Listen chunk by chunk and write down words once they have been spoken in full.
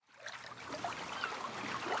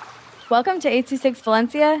Welcome to 826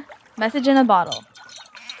 Valencia, message in a bottle.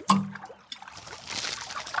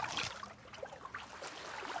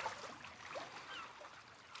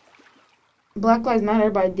 Black Lives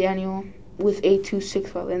Matter by Daniel with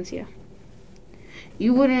 826 Valencia.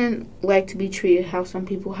 You wouldn't like to be treated how some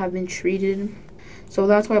people have been treated, so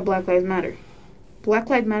that's why Black Lives Matter. Black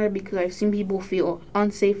Lives Matter because I've seen people feel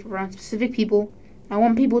unsafe around specific people. I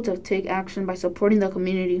want people to take action by supporting the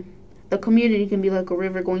community. The community can be like a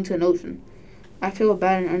river going to an ocean. I feel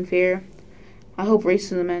bad and unfair. I hope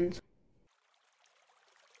racism ends.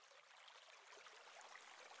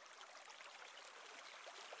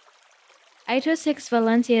 826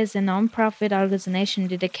 Valencia is a non-profit organization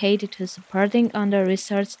dedicated to supporting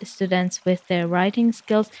under-researched students with their writing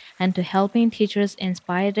skills and to helping teachers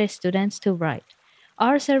inspire their students to write.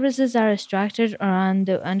 Our services are structured around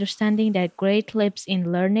the understanding that great leaps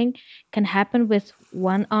in learning can happen with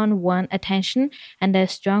one-on-one attention and that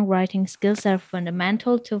strong writing skills are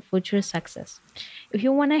fundamental to future success. If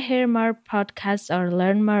you want to hear more podcasts or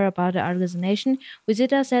learn more about the organization,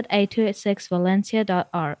 visit us at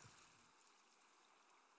 826valencia.org.